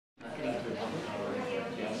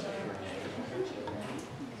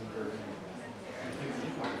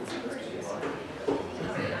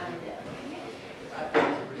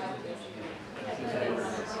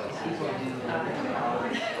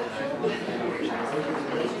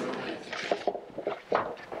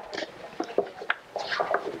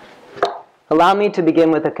Allow me to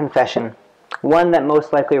begin with a confession, one that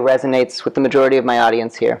most likely resonates with the majority of my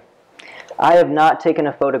audience here. I have not taken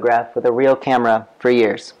a photograph with a real camera for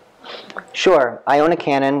years. Sure, I own a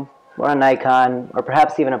Canon, or a Nikon, or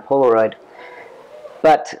perhaps even a Polaroid.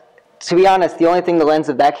 But to be honest, the only thing the lens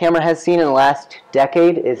of that camera has seen in the last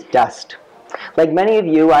decade is dust. Like many of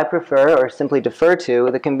you, I prefer, or simply defer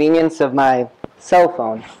to, the convenience of my cell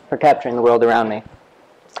phone for capturing the world around me.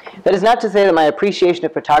 That is not to say that my appreciation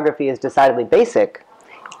of photography is decidedly basic.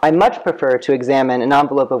 I much prefer to examine an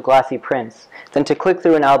envelope of glossy prints than to click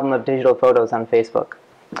through an album of digital photos on Facebook.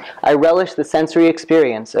 I relish the sensory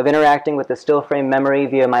experience of interacting with the still frame memory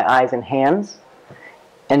via my eyes and hands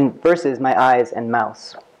versus my eyes and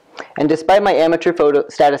mouse. And despite my amateur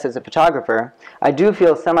status as a photographer, I do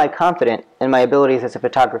feel semi-confident in my abilities as a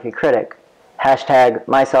photography critic. Hashtag,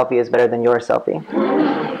 my selfie is better than your selfie.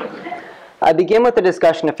 I begin with a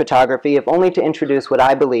discussion of photography if only to introduce what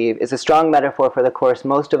I believe is a strong metaphor for the course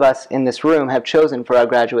most of us in this room have chosen for our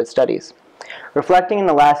graduate studies. Reflecting in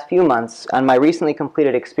the last few months on my recently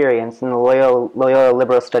completed experience in the Loyola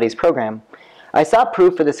Liberal Studies program, I saw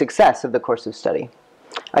proof for the success of the course of study.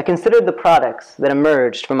 I considered the products that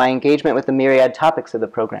emerged from my engagement with the myriad topics of the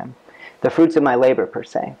program, the fruits of my labor per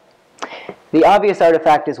se. The obvious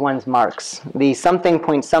artifact is one's marks, the something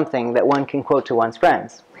point something that one can quote to one's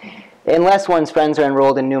friends, unless one's friends are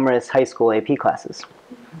enrolled in numerous high school AP classes.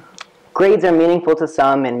 Grades are meaningful to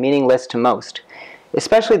some and meaningless to most,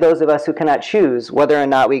 especially those of us who cannot choose whether or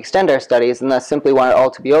not we extend our studies and thus simply want it all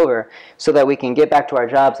to be over so that we can get back to our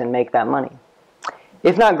jobs and make that money.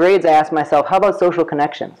 If not grades, I ask myself, how about social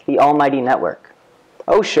connections, the almighty network?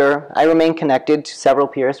 Oh sure, I remain connected to several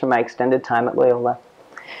peers from my extended time at Loyola.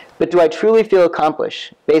 But do I truly feel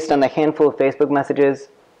accomplished based on the handful of Facebook messages,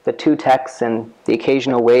 the 2 texts, and the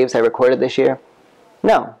occasional waves I recorded this year?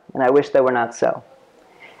 No, and I wish that were not so.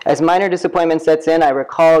 As minor disappointment sets in, I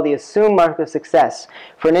recall the assumed mark of success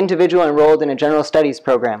for an individual enrolled in a general studies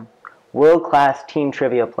program, world-class team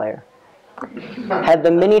trivia player. Had the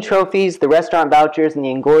mini trophies, the restaurant vouchers, and the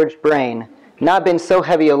engorged brain not been so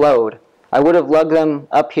heavy a load, I would have lugged them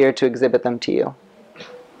up here to exhibit them to you.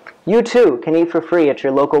 You too can eat for free at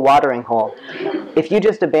your local watering hole if you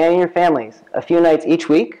just abandon your families a few nights each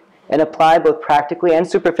week and apply both practically and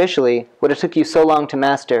superficially what it took you so long to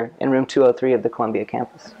master in room 203 of the Columbia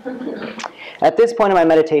campus. At this point in my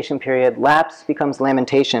meditation period, lapse becomes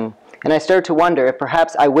lamentation, and I start to wonder if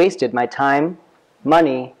perhaps I wasted my time,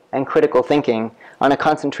 money, and critical thinking on a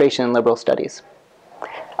concentration in liberal studies.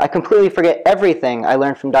 I completely forget everything I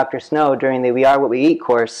learned from Dr. Snow during the We Are What We Eat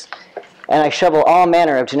course, and I shovel all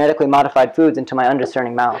manner of genetically modified foods into my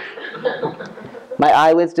undiscerning mouth. My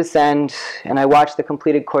eyelids descend, and I watch the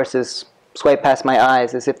completed courses swipe past my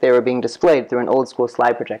eyes as if they were being displayed through an old-school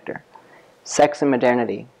slide projector. Sex and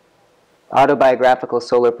modernity, autobiographical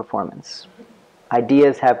solar performance,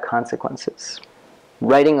 ideas have consequences,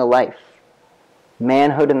 writing a life,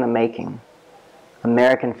 manhood in the making,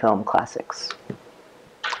 American film classics.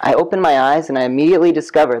 I open my eyes and I immediately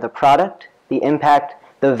discover the product, the impact,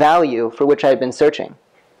 the value for which I had been searching.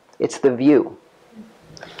 It's the view.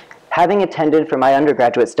 Having attended for my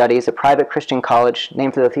undergraduate studies a private Christian college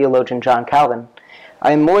named for the theologian John Calvin,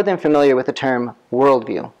 I am more than familiar with the term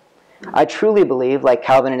worldview. I truly believe, like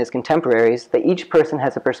Calvin and his contemporaries, that each person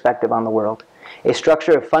has a perspective on the world, a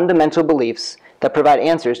structure of fundamental beliefs that provide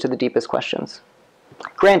answers to the deepest questions.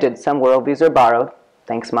 Granted, some worldviews are borrowed,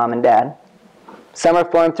 thanks Mom and Dad. Some are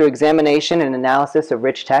formed through examination and analysis of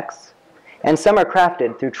rich texts, and some are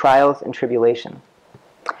crafted through trials and tribulation.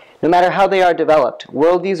 No matter how they are developed,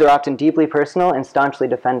 worldviews are often deeply personal and staunchly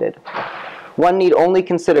defended. One need only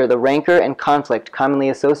consider the rancor and conflict commonly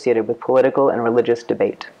associated with political and religious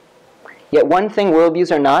debate. Yet one thing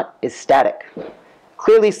worldviews are not is static.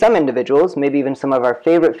 Clearly some individuals, maybe even some of our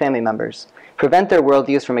favorite family members, prevent their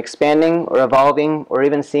worldviews from expanding or evolving or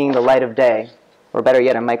even seeing the light of day, or better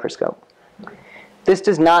yet, a microscope. This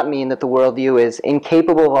does not mean that the worldview is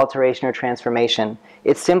incapable of alteration or transformation.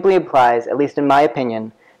 It simply implies, at least in my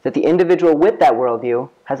opinion, that the individual with that worldview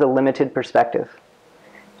has a limited perspective.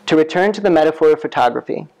 To return to the metaphor of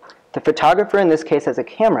photography, the photographer in this case has a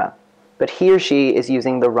camera, but he or she is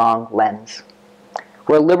using the wrong lens.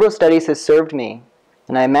 Where liberal studies has served me,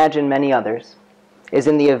 and I imagine many others, is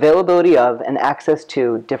in the availability of and access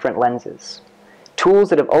to different lenses. Tools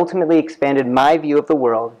that have ultimately expanded my view of the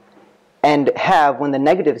world and have, when the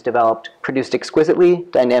negatives developed, produced exquisitely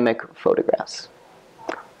dynamic photographs.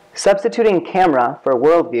 Substituting camera for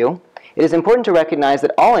worldview, it is important to recognize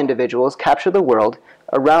that all individuals capture the world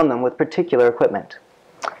around them with particular equipment.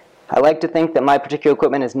 I like to think that my particular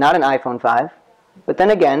equipment is not an iPhone 5, but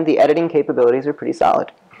then again, the editing capabilities are pretty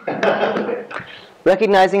solid.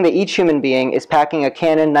 Recognizing that each human being is packing a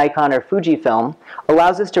Canon, Nikon, or Fujifilm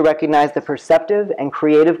allows us to recognize the perceptive and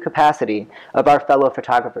creative capacity of our fellow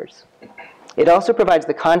photographers. It also provides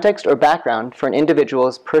the context or background for an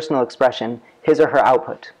individual's personal expression, his or her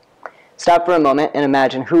output. Stop for a moment and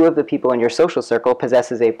imagine who of the people in your social circle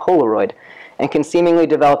possesses a Polaroid and can seemingly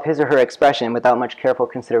develop his or her expression without much careful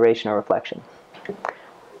consideration or reflection.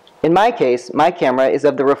 In my case, my camera is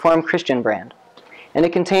of the Reformed Christian brand, and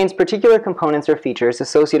it contains particular components or features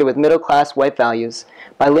associated with middle-class white values,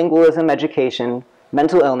 bilingualism, education,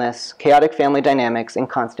 mental illness, chaotic family dynamics, and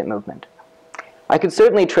constant movement. I could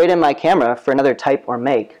certainly trade in my camera for another type or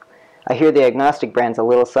make. I hear the agnostic brand's a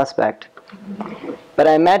little suspect. But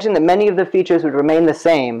I imagine that many of the features would remain the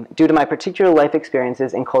same due to my particular life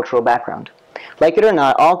experiences and cultural background. Like it or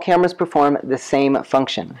not, all cameras perform the same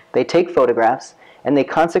function. They take photographs, and they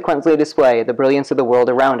consequently display the brilliance of the world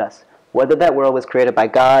around us, whether that world was created by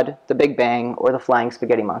God, the Big Bang, or the flying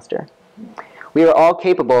spaghetti monster. We are all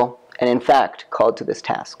capable, and in fact, called to this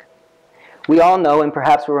task. We all know, and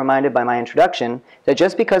perhaps were reminded by my introduction, that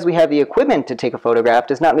just because we have the equipment to take a photograph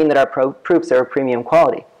does not mean that our proofs are of premium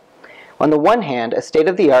quality. On the one hand, a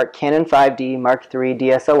state-of-the-art Canon 5D Mark III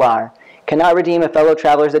DSLR cannot redeem a fellow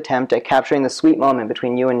traveler's attempt at capturing the sweet moment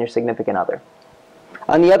between you and your significant other.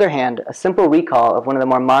 On the other hand, a simple recall of one of the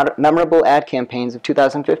more memorable ad campaigns of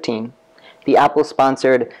 2015, the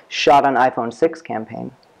Apple-sponsored Shot on iPhone 6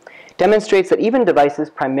 campaign, demonstrates that even devices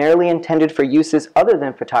primarily intended for uses other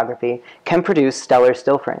than photography can produce stellar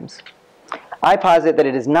still frames. I posit that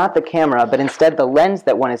it is not the camera, but instead the lens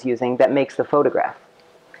that one is using that makes the photograph.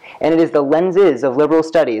 And it is the lenses of liberal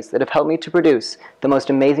studies that have helped me to produce the most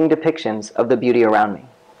amazing depictions of the beauty around me.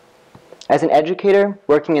 As an educator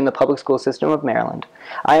working in the public school system of Maryland,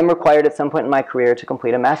 I am required at some point in my career to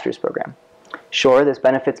complete a master's program. Sure, this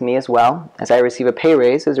benefits me as well, as I receive a pay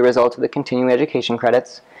raise as a result of the continuing education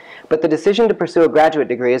credits, but the decision to pursue a graduate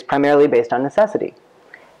degree is primarily based on necessity.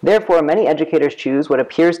 Therefore, many educators choose what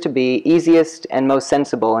appears to be easiest and most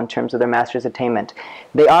sensible in terms of their master's attainment.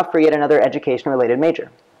 They opt for yet another education-related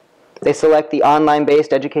major. They select the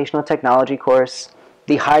online-based educational technology course,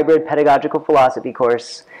 the hybrid pedagogical philosophy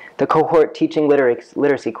course, the cohort teaching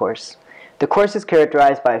literacy course. The course is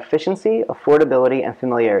characterized by efficiency, affordability, and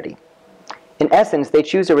familiarity. In essence, they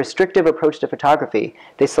choose a restrictive approach to photography.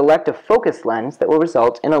 They select a focused lens that will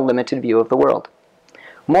result in a limited view of the world.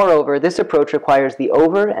 Moreover, this approach requires the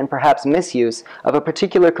over and perhaps misuse of a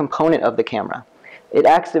particular component of the camera. It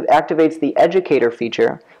activates the educator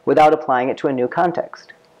feature without applying it to a new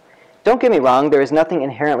context. Don't get me wrong, there is nothing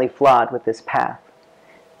inherently flawed with this path.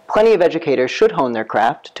 Plenty of educators should hone their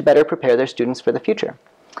craft to better prepare their students for the future.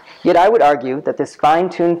 Yet I would argue that this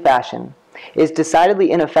fine-tuned fashion is decidedly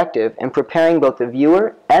ineffective in preparing both the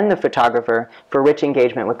viewer and the photographer for rich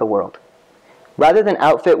engagement with the world. Rather than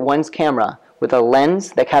outfit one's camera with a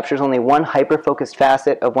lens that captures only one hyper-focused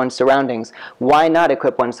facet of one's surroundings, why not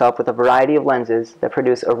equip oneself with a variety of lenses that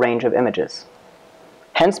produce a range of images?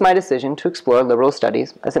 Hence my decision to explore liberal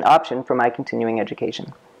studies as an option for my continuing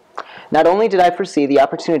education. Not only did I foresee the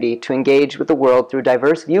opportunity to engage with the world through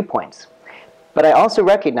diverse viewpoints, but I also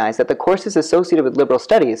recognized that the courses associated with liberal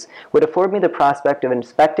studies would afford me the prospect of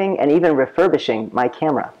inspecting and even refurbishing my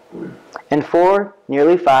camera. And 4,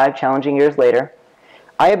 nearly 5 challenging years later,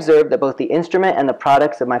 I observed that both the instrument and the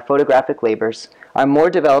products of my photographic labors are more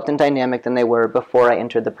developed and dynamic than they were before I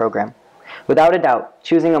entered the program. Without a doubt,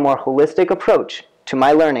 choosing a more holistic approach to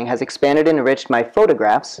my learning has expanded and enriched my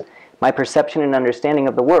photographs, my perception and understanding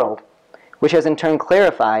of the world, which has in turn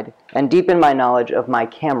clarified and deepened my knowledge of my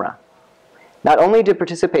camera. Not only did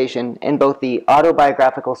participation in both the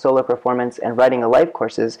autobiographical solo performance and writing a life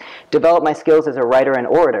courses develop my skills as a writer and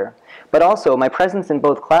orator, but also my presence in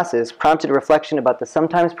both classes prompted reflection about the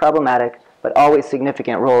sometimes problematic but always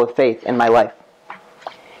significant role of faith in my life.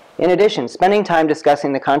 In addition, spending time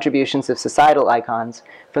discussing the contributions of societal icons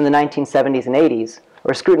from the 1970s and 80s,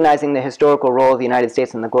 or scrutinizing the historical role of the United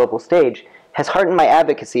States on the global stage, has heartened my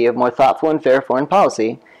advocacy of more thoughtful and fair foreign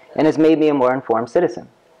policy and has made me a more informed citizen.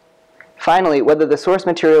 Finally, whether the source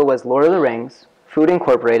material was Lord of the Rings, Food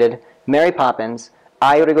Incorporated, Mary Poppins,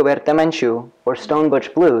 I, Rigoberta Menchú, or Stone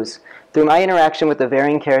Butch Blues, through my interaction with the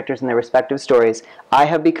varying characters in their respective stories, I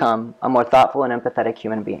have become a more thoughtful and empathetic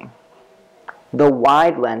human being. The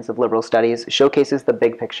wide lens of liberal studies showcases the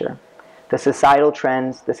big picture, the societal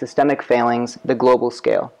trends, the systemic failings, the global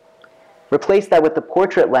scale. Replace that with the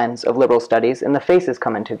portrait lens of liberal studies and the faces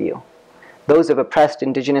come into view. Those of oppressed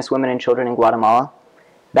indigenous women and children in Guatemala,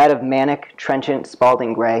 that of manic, trenchant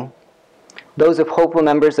Spalding Gray, those of hopeful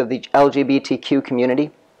members of the LGBTQ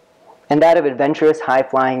community, and that of adventurous,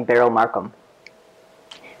 high-flying Beryl Markham.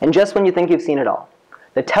 And just when you think you've seen it all,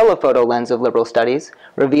 the telephoto lens of liberal studies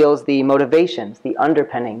reveals the motivations, the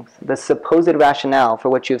underpinnings, the supposed rationale for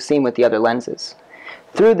what you've seen with the other lenses.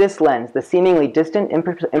 Through this lens, the seemingly distant,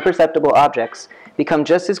 imperceptible objects become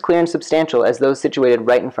just as clear and substantial as those situated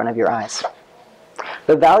right in front of your eyes.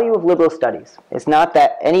 The value of liberal studies is not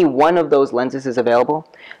that any one of those lenses is available.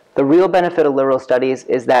 The real benefit of liberal studies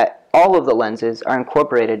is that all of the lenses are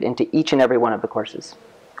incorporated into each and every one of the courses.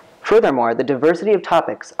 Furthermore, the diversity of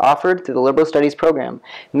topics offered through the liberal studies program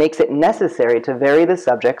makes it necessary to vary the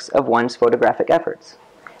subjects of one's photographic efforts.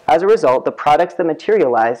 As a result, the products that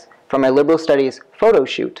materialize from a liberal studies photo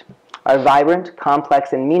shoot are vibrant,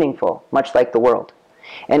 complex, and meaningful, much like the world.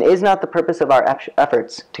 And is not the purpose of our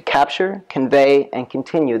efforts to capture, convey, and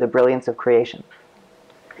continue the brilliance of creation?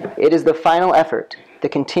 It is the final effort, the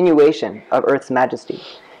continuation of Earth's majesty,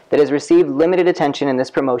 that has received limited attention in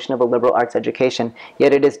this promotion of a liberal arts education,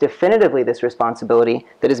 yet it is definitively this responsibility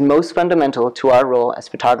that is most fundamental to our role as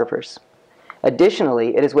photographers.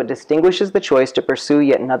 Additionally, it is what distinguishes the choice to pursue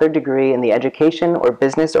yet another degree in the education or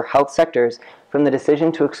business or health sectors from the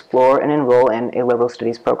decision to explore and enroll in a liberal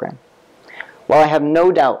studies program. While I have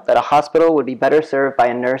no doubt that a hospital would be better served by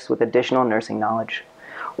a nurse with additional nursing knowledge,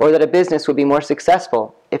 or that a business would be more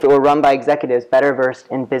successful if it were run by executives better versed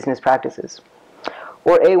in business practices,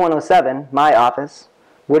 or A107, my office,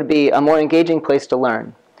 would be a more engaging place to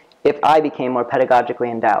learn if I became more pedagogically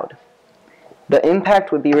endowed. The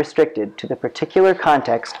impact would be restricted to the particular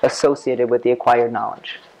context associated with the acquired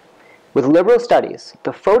knowledge. With liberal studies,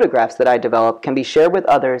 the photographs that I develop can be shared with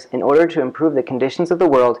others in order to improve the conditions of the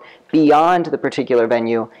world beyond the particular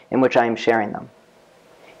venue in which I am sharing them.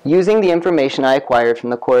 Using the information I acquired from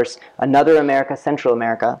the course Another America, Central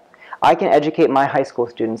America, I can educate my high school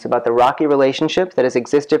students about the rocky relationship that has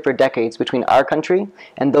existed for decades between our country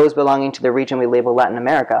and those belonging to the region we label Latin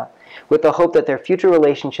America, with the hope that their future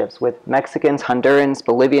relationships with Mexicans, Hondurans,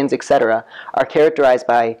 Bolivians, etc. are characterized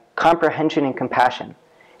by comprehension and compassion,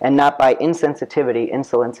 and not by insensitivity,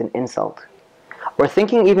 insolence, and insult. Or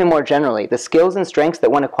thinking even more generally, the skills and strengths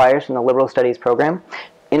that one acquires from the liberal studies program,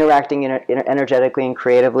 interacting energetically and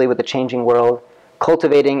creatively with the changing world,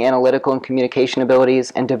 cultivating analytical and communication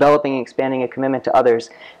abilities, and developing and expanding a commitment to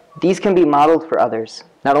others, these can be modeled for others,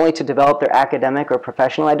 not only to develop their academic or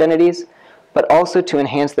professional identities, but also to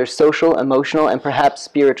enhance their social, emotional, and perhaps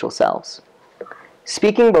spiritual selves.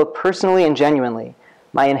 Speaking both personally and genuinely,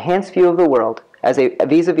 my enhanced view of the world, as a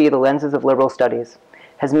vis-a-vis the lenses of liberal studies,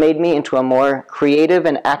 has made me into a more creative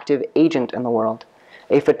and active agent in the world,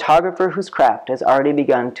 a photographer whose craft has already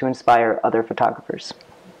begun to inspire other photographers.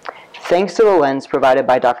 Thanks to the lens provided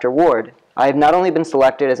by Dr. Ward, I have not only been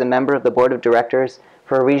selected as a member of the board of directors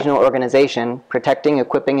for a regional organization protecting,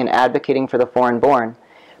 equipping, and advocating for the foreign-born,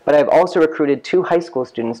 but I have also recruited 2 high school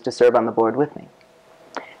students to serve on the board with me.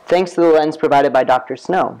 Thanks to the lens provided by Dr.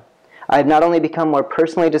 Snow, I have not only become more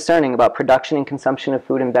personally discerning about production and consumption of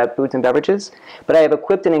foods and beverages, but I have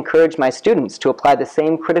equipped and encouraged my students to apply the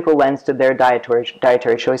same critical lens to their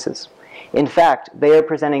dietary choices. In fact, they are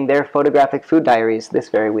presenting their photographic food diaries this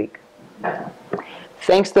very week.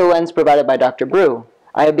 Thanks to the lens provided by Dr. Brew,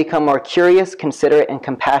 I have become more curious, considerate, and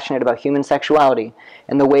compassionate about human sexuality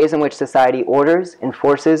and the ways in which society orders,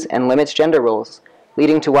 enforces, and limits gender roles,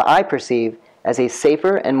 leading to what I perceive as a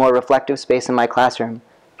safer and more reflective space in my classroom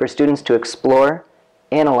for students to explore,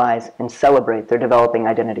 analyze, and celebrate their developing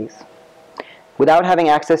identities. Without having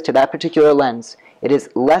access to that particular lens, it is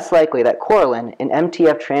less likely that Coraline, an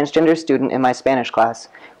MTF transgender student in my Spanish class,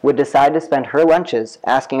 would decide to spend her lunches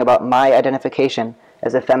asking about my identification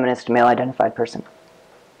as a feminist male-identified person.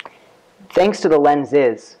 Thanks to the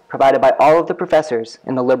lenses provided by all of the professors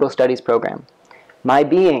in the liberal studies program, my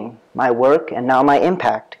being, my work, and now my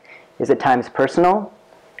impact is at times personal,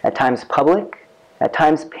 at times public, at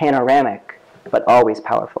times panoramic, but always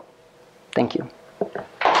powerful. Thank you.